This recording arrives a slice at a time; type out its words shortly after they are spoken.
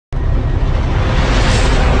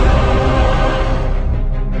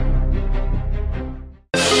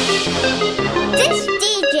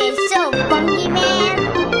funky, man.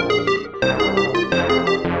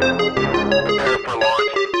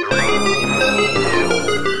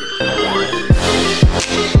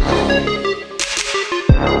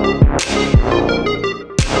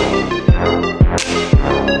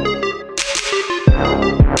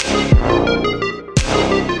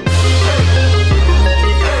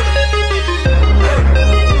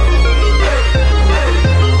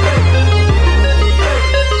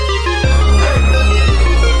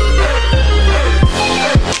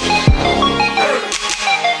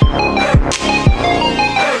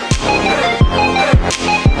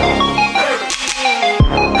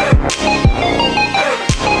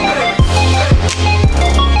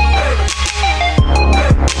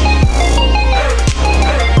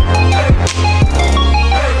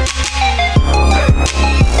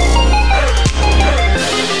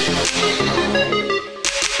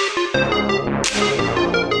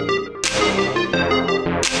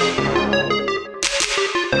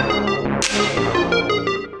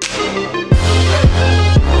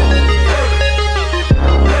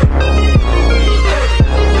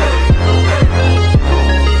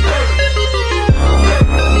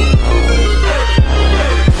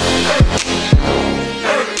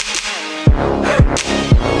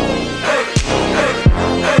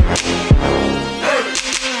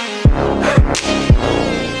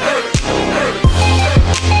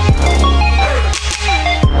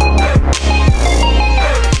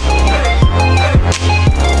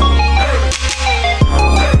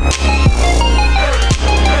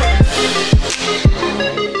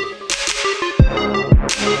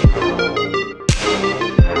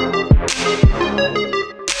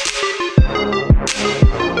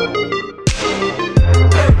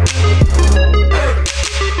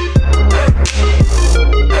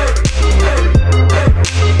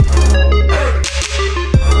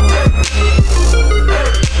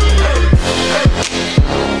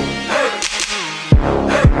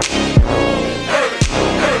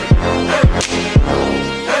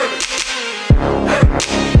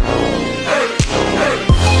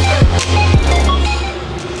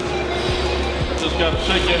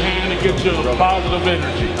 Shake your hand and get your positive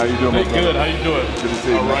energy. How you doing, hey, good. How you doing? Good to see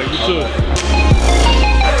you. All right, you too.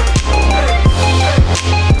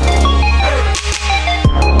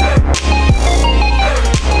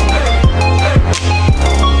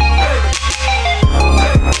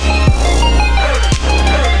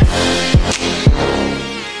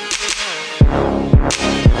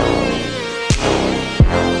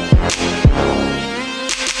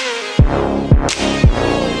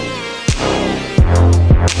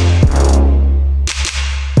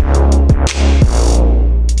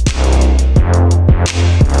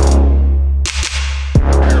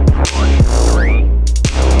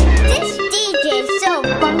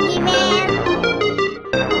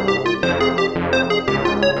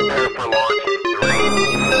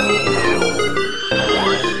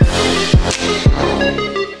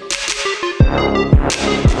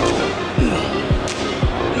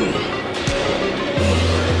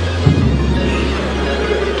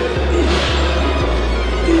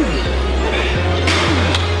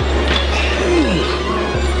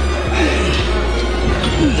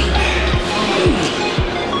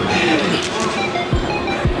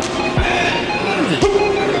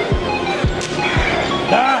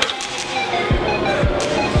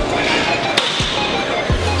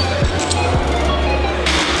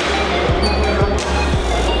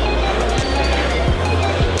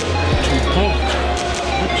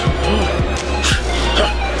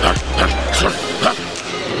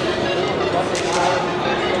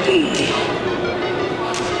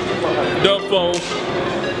 Dub foes.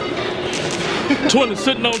 20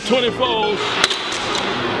 sitting on 20 foes.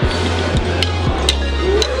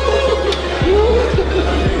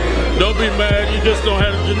 Don't be mad, you just don't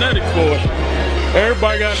have the genetics for it.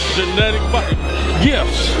 Everybody got genetic body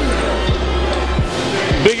gifts.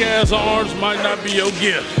 Big ass arms might not be your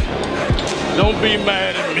gift. Don't be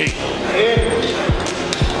mad at me.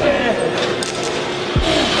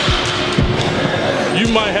 You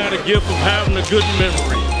might have the gift of having a good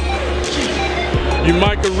memory. You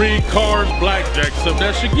might could read cards, blackjack, so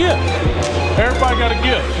that's your gift. Everybody got a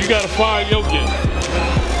gift. You gotta find your gift.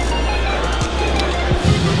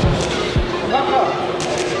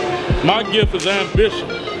 My gift is ambition.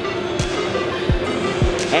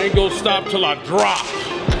 I ain't gonna stop till I drop.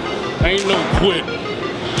 Ain't no quitting.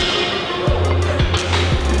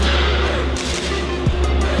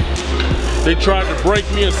 They tried to break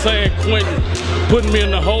me in San Quentin, putting me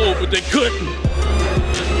in the hole, but they couldn't.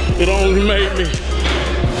 It only made me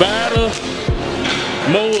better,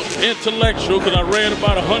 more intellectual, because I read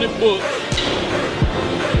about 100 books.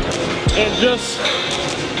 and just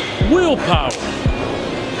willpower.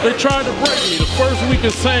 They tried to break me. The first week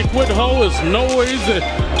in San Quinto is noise and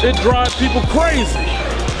it drives people crazy.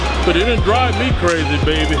 But it didn't drive me crazy,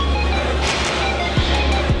 baby.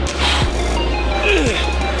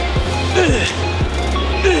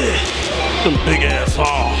 Them big ass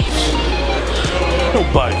arms.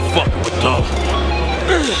 Nobody fucking with those.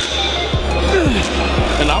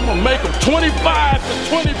 And I'm gonna make them 25 to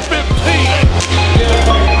 2015.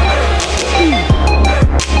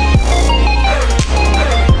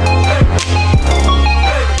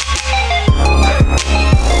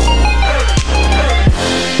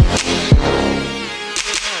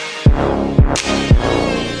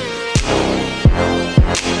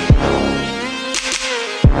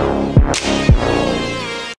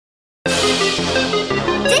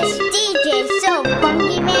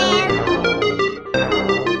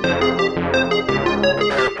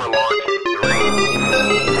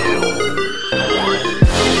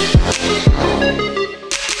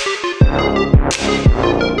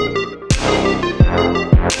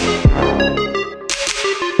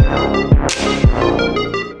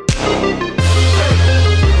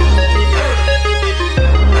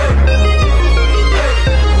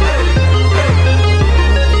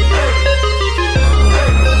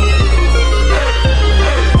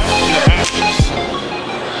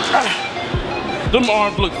 Them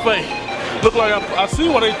arms look fake. Look like I see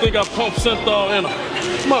why they think I pump synthol in them.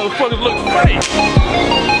 Motherfuckers look fake.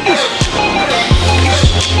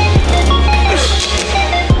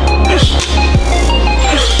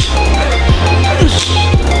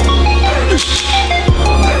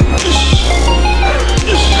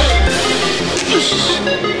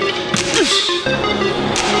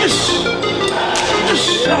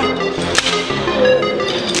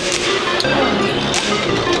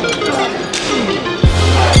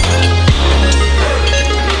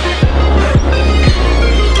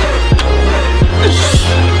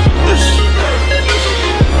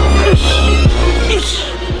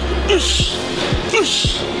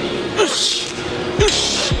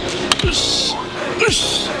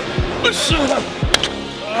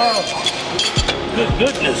 Oh, good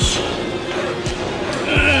goodness.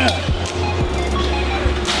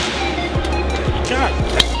 God.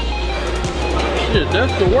 Shit,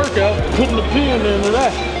 that's the workout. Putting the pin into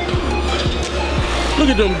that. Look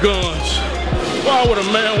at them guns. Why would a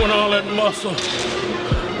man want all that muscle?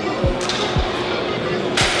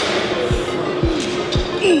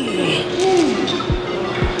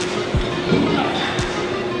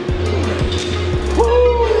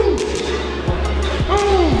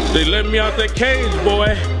 They let me out that cage,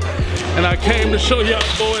 boy, and I came to show y'all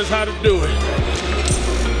boys how to do it.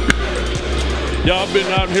 Y'all been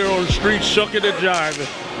out here on the street shucking and jiving.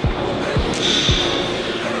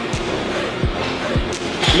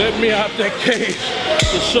 Let me out that cage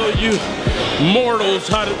to show you mortals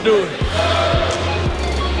how to do it.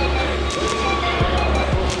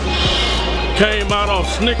 Came out on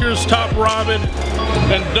Snickers, Top Robin,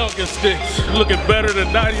 and Dunkin' Sticks. Looking better than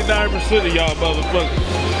 99% of y'all motherfuckers.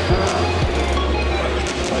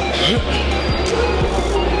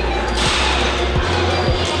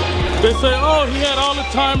 They say, oh, he had all the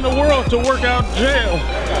time in the world to work out in jail.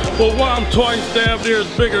 Well, why I'm twice damn near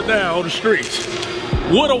as bigger now on the streets.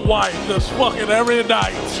 With a wife that's fucking every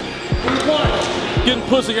night. Getting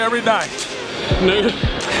pussy every night. Nigga.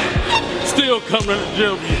 Still coming to the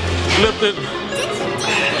gym, lifting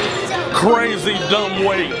crazy dumb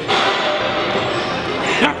weight.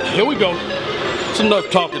 Here we go. It's enough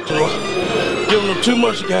talking to her. Giving them too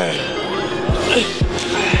much gas.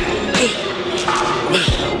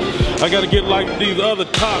 I gotta get like these other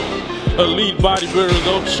top elite bodybuilders.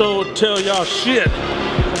 Don't show and tell y'all shit.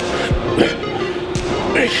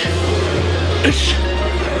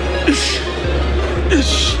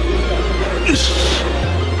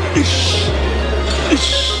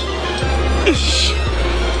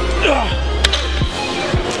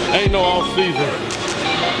 Ain't no off season.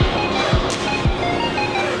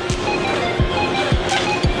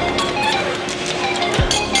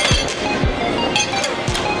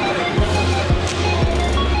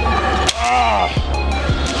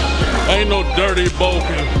 Ain't no dirty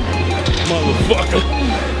bulking, motherfucker.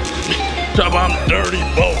 Talk about I'm dirty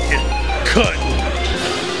bulking, cutting.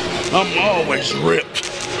 I'm always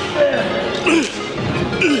ripped.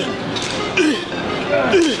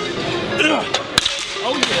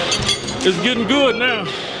 Oh yeah, it's getting good now.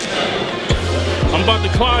 I'm about to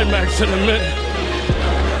climax in a minute.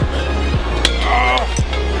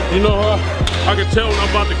 You know how I can tell when I'm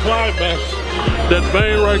about to climax. That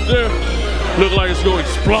vein right there look like it's gonna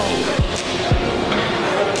explode.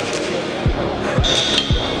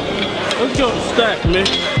 Let's go to stack, man.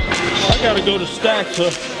 I gotta go to stack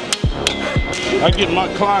so I get my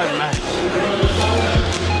climax.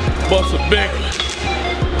 Bust a big one.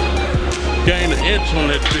 Gain an inch on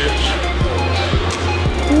that bitch.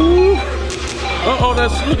 Ooh. Uh-oh,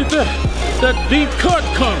 look at that. That deep cut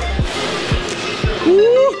coming.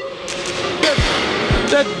 Ooh.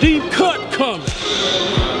 That deep cut coming.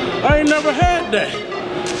 I ain't never had that.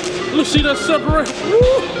 Look, see that separate?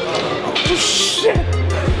 Ooh. Oh, shit.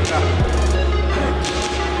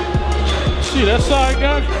 See that side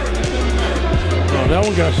got it? Oh, that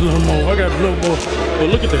one got a little more. I got a little more. But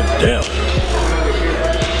look at that depth.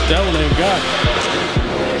 That one ain't got it.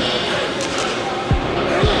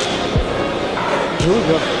 Here we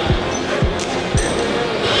go.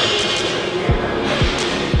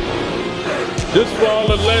 This for all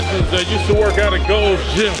the legends that used to work out at Gold's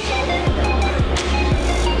Gym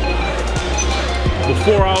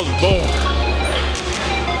before I was born.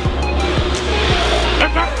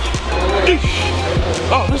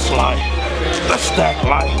 Oh, this light. Let's stack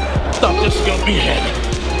light. Thought this was gonna be heavy.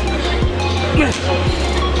 Let's go.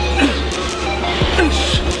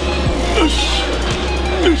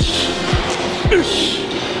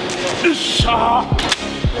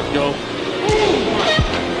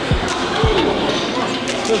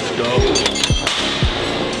 Let's go.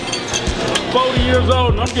 40 years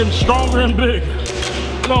old and I'm getting stronger and bigger.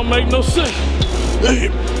 It don't make no sense.